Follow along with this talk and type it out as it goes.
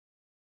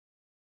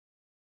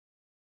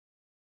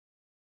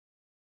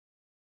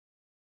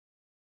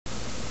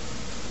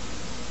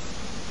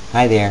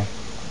Hi there,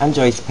 I'm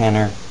Joyce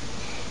Penner.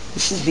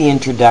 This is the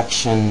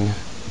introduction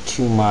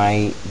to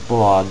my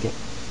blog,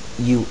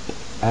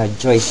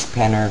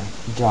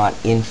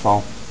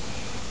 joycepenner.info.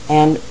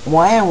 And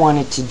why I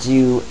wanted to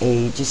do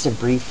just a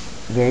brief,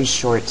 very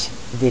short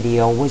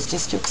video was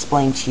just to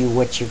explain to you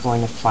what you're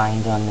going to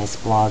find on this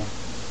blog.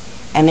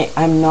 And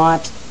I'm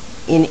not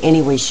in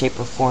any way, shape,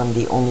 or form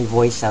the only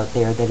voice out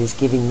there that is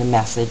giving the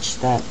message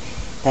that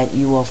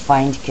you will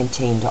find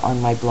contained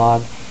on my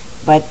blog,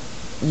 but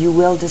you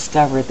will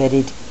discover that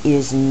it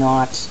is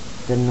not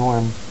the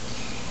norm.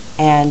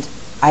 And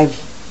I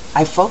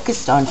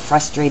focused on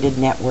frustrated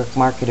network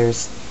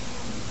marketers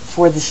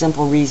for the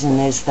simple reason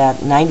is that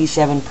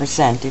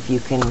 97%, if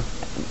you can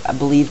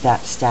believe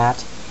that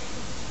stat,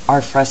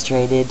 are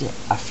frustrated,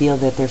 feel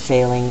that they're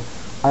failing,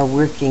 are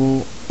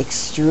working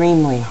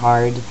extremely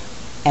hard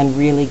and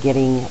really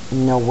getting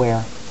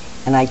nowhere.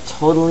 And I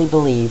totally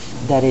believe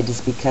that it is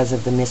because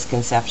of the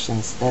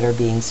misconceptions that are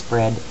being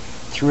spread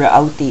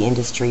throughout the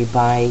industry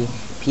by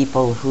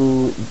people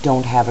who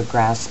don't have a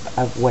grasp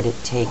of what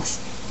it takes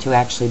to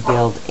actually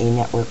build a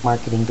network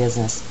marketing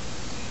business.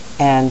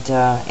 And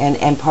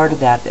part of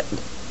that,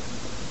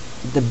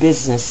 the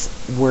business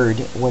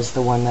word was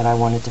the one that I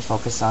wanted to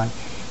focus on,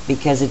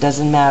 because it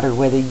doesn't matter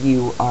whether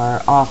you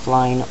are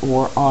offline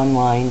or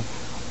online,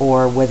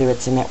 or whether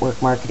it's a network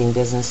marketing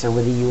business or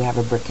whether you have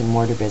a brick and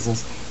mortar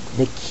business.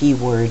 The key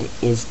word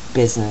is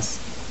business,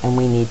 and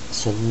we need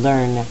to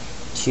learn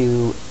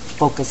to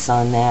focus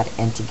on that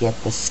and to get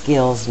the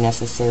skills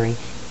necessary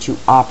to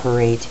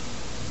operate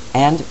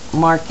and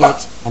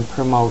market and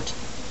promote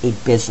a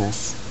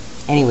business.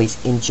 Anyways,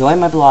 enjoy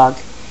my blog.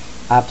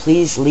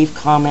 Please leave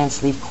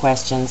comments, leave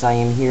questions. I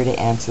am here to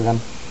answer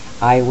them.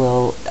 I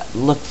will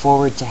look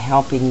forward to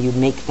helping you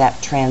make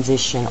that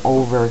transition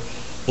over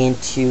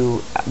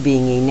into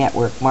being a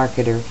network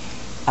marketer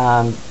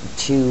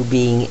to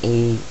being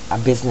a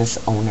business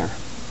owner.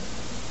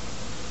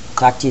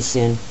 Talk to you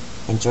soon.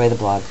 Enjoy the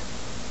blog.